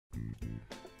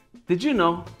Did you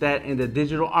know that in the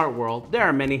digital art world, there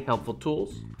are many helpful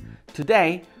tools?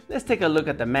 Today, let's take a look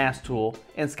at the Mask tool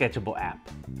in Sketchable App.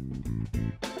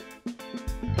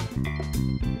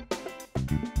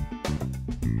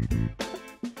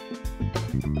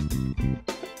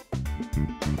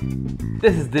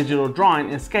 This is digital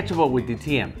drawing in Sketchable with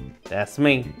DTM. That's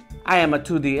me. I am a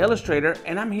 2D illustrator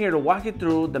and I'm here to walk you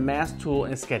through the Mask tool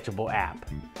in Sketchable App.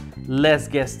 Let's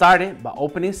get started by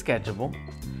opening Sketchable.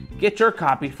 Get your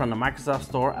copy from the Microsoft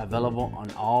Store, available on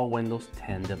all Windows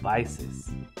 10 devices.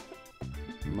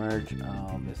 Merge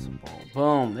all visible.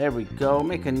 Boom, there we go.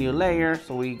 Make a new layer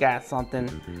so we got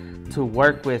something to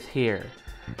work with here.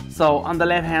 So on the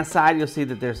left hand side, you'll see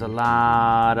that there's a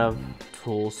lot of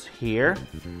tools here,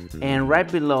 and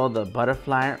right below the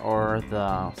butterfly or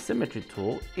the Symmetry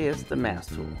tool is the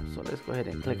Mask tool. So let's go ahead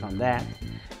and click on that,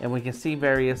 and we can see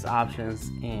various options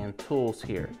and tools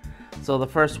here. So the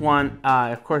first one,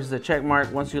 of course, is the check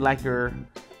mark. Once you like your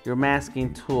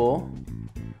masking tool,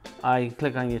 you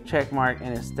click on your check mark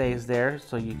and it stays there,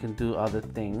 so you can do other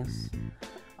things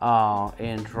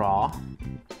and draw.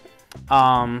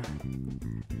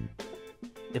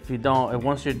 If you don't,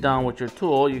 once you're done with your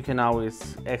tool, you can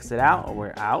always exit out, or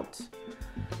we're out.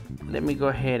 Let me go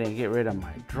ahead and get rid of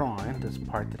my drawing, this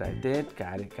part that I did.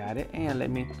 Got it. And let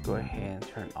me go ahead and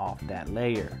turn off that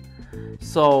layer.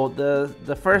 So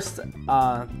the first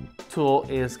tool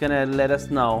is gonna let us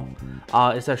know,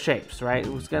 it's our shapes, right?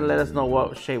 It's gonna let us know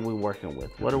what shape we're working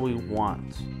with. What do we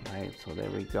want, right? So there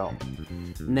we go.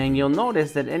 And then you'll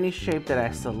notice that any shape that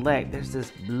I select, there's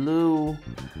this blue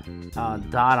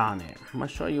dot on it. I'm gonna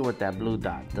show you what that blue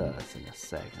dot does in a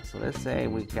second. So let's say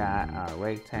we got our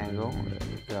rectangle. There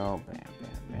we go.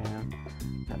 Bam.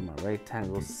 Got my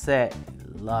rectangle set.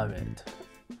 Love it.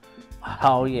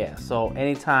 Oh yeah. So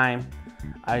anytime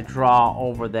I draw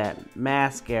over that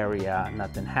mask area,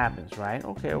 nothing happens, right?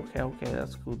 Okay,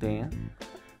 that's cool, Dan.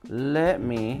 Let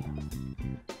me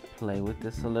play with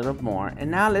this a little more.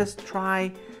 And now let's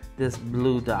try this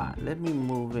blue dot. Let me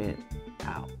move it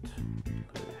out.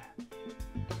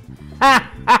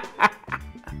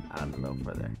 A little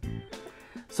further.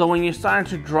 So when you're starting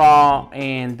to draw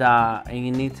and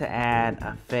you need to add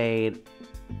a fade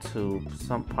to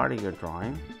some part of your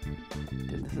drawing,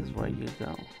 then this is where you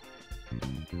go.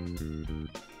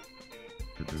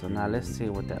 So now let's see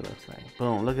what that looks like.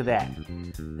 Boom, look at that.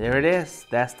 There it is.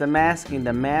 That's the masking.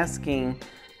 The masking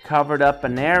covered up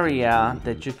an area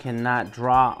that you cannot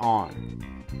draw on.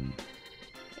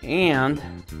 And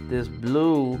this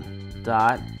blue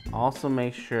dot also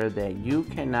makes sure that you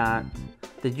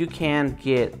can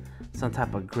get some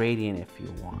type of gradient if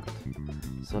you want.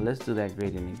 So let's do that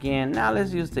gradient again. Now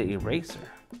let's use the eraser.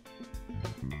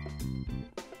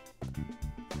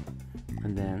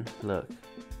 And then look,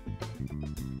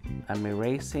 I'm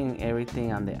erasing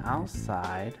everything on the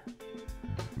outside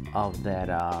of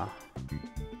that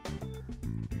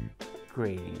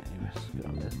gradient.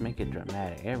 Let's make it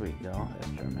dramatic. There we go.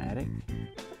 That's dramatic.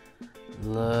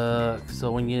 Look,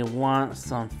 so when you want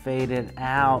some faded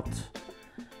out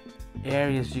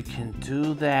areas, you can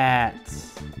do that.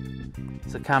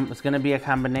 It's going to be a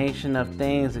combination of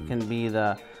things. It can be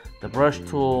the brush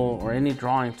tool or any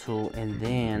drawing tool, and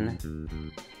then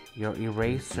your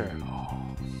eraser.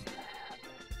 Oh,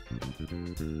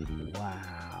 snap.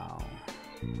 Wow.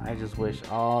 I just wish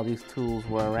all these tools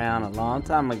were around a long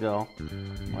time ago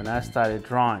when I started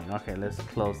drawing. Okay, let's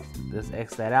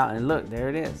X that out, and look, there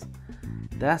it is.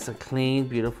 That's a clean,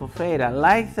 beautiful fade. I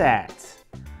like that.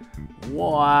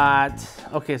 What?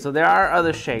 Okay, so there are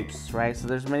other shapes, right? So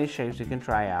there's many shapes you can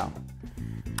try out.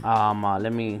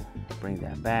 Let me bring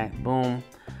that back. Boom.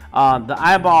 The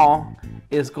eyeball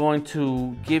is going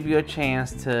to give you a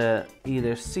chance to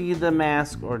either see the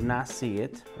mask or not see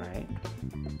it, right?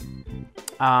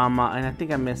 And I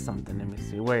think I missed something. Let me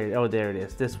see. Oh, there it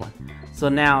is. This one. So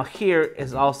now here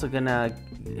is also gonna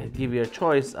give you a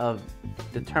choice of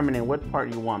determining what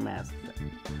part you want masked.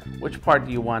 Which part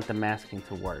do you want the masking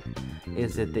to work?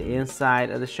 Is it the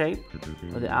inside of the shape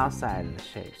or the outside of the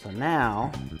shape? So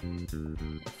now,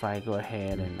 if I go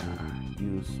ahead and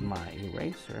use my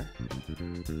eraser,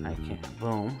 I can,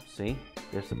 boom, see?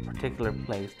 There's a particular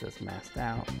place that's masked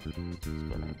out. Let's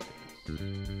go like this.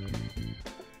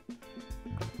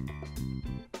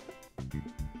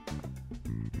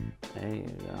 There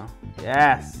you go.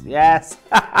 Yes.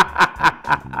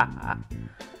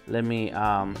 Let me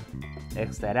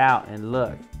X that out and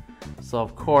look. So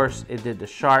of course it did the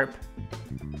sharp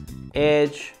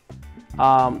edge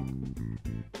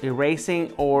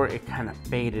erasing, or it kind of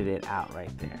faded it out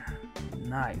right there.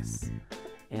 Nice.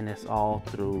 and it's all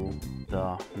through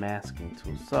the masking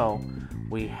tool. So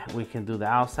we can do the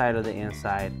outside or the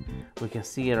inside. We can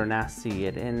see it or not see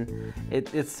it, and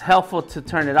it's helpful to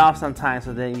turn it off sometimes,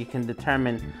 so then you can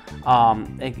determine,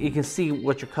 you can see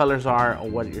what your colors are or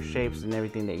what your shapes and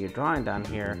everything that you're drawing down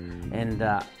here, and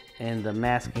the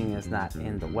masking is not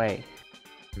in the way.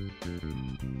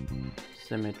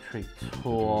 Symmetry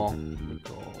tool, we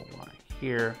go right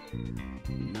here,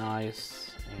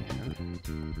 nice,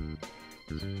 and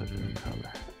let's put it in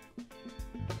color.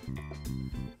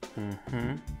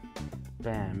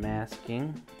 Bam,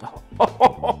 masking.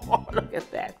 Oh, look at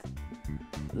that.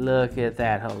 Look at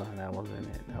that. Hold on, that wasn't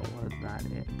it. That was not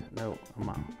it. No,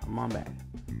 I'm on back.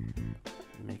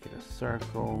 Make it a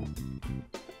circle.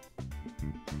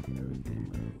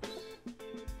 Everything moves.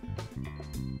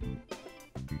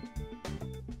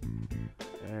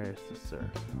 There's the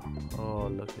circle. Oh,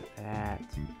 look at that.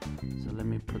 So let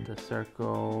me put the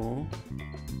circle.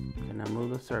 Can I move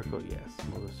the circle? Yes,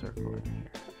 move the circle in here.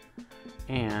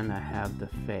 And I have the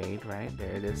fade, right?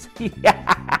 There it is.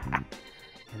 Yeah.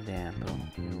 And then boom,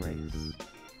 erase.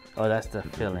 Oh, that's the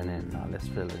filling in. No, let's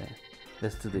fill it in.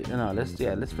 Let's do the, no, let's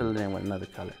fill it in with another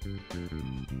color.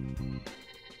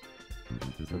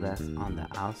 So that's on the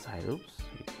outside. Oops,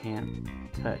 you can't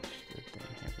touch the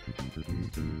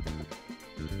thing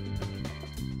here.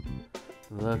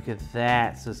 Look at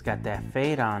that. So it's got that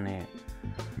fade on it.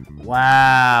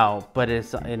 Wow. But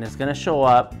it's gonna show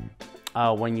up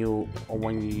when you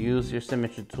use your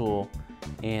symmetry tool,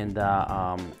 and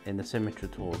the symmetry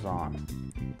tool is on.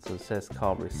 So it says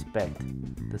called respect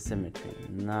the symmetry.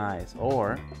 Nice.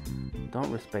 Or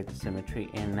don't respect the symmetry,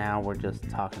 and now we're just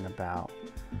talking about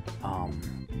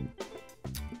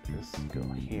let's go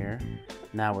here.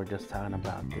 Now we're just talking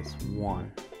about this one.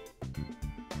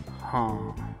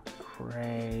 Huh,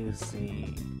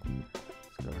 crazy.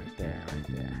 Let's go right there, right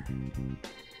there.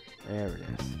 There it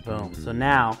is. Boom. So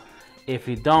now if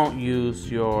you don't use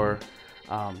your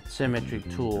symmetry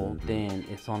tool, then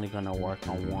it's only gonna work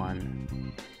on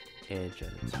one edge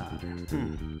at a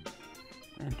time.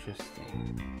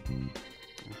 Interesting.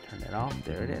 Turn it off.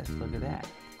 There it is. Look at that.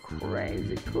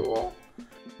 Crazy cool.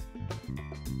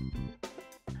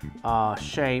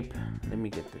 Shape. Let me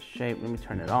get the shape. Let me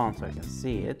turn it on so I can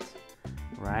see it.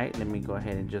 Right. Let me go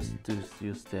ahead and just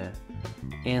use the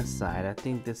inside. I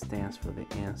think this stands for the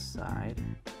inside.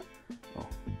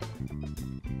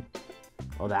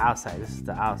 Oh, the outside. This is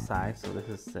the outside, so this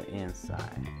is the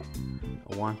inside.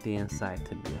 I want the inside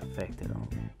to be affected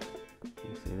only.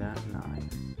 You see that?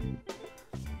 Nice.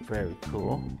 Very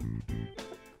cool.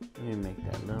 Let me make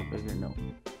that a little bigger. No,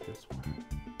 this one.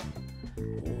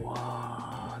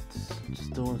 What?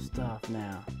 Just doing stuff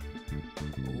now.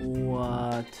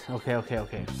 What?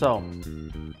 Okay. So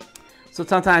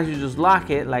sometimes you just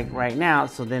lock it, like right now,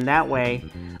 so then that way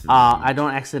I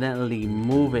don't accidentally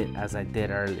move it as I did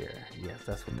earlier. Yes,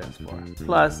 that's what that's for.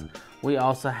 Plus, we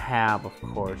also have, of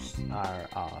course, our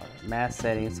mask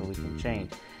settings, so we can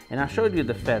change. And I showed you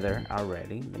the feather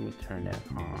already. Let me turn that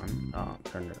on,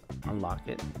 unlock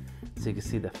it, so you can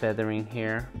see the feathering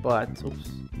here. But,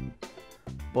 oops,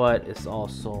 but it's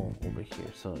also over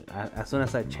here. So as soon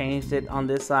as I changed it on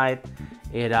this side,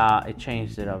 it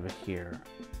changed it over here.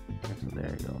 And so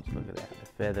there it goes. Look at that, the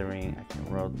feathering. I can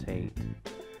rotate.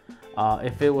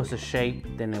 If it was a shape,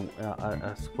 then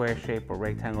a square shape or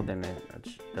rectangle, then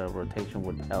the rotation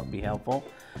would be helpful.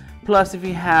 Plus, if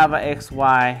you have an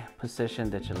XY position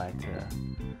that you like to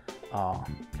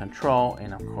control,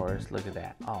 and of course, look at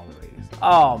that, all the radius.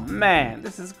 Oh man,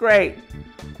 this is great.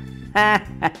 I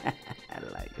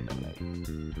like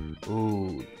it.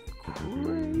 Ooh,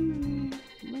 crazy.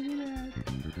 Look at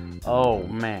that. Oh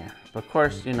man. But of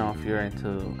course, you know, if you're into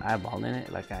eyeballing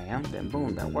it like I am, then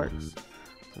boom, that works.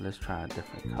 So let's try a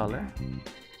different color,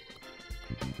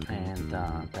 and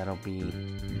that'll be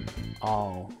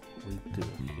all we do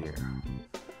here.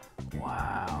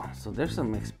 Wow, so there's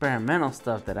some experimental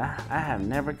stuff that I have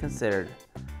never considered,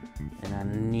 and I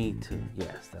need to.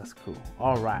 Yes, that's cool.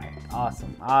 All right,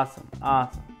 awesome.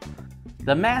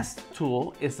 The mask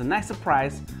tool is a nice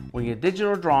surprise when you're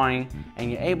digital drawing and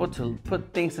you're able to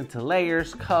put things into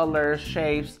layers, colors,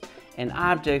 shapes, and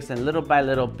objects, and little by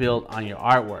little build on your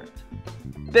artwork.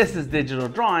 This is Digital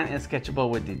Drawing and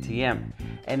Sketchable with DTM,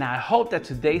 and I hope that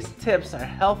today's tips are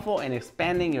helpful in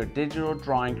expanding your digital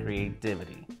drawing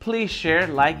creativity. Please share,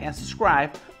 like, and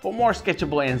subscribe for more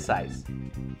Sketchable insights.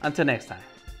 Until next time.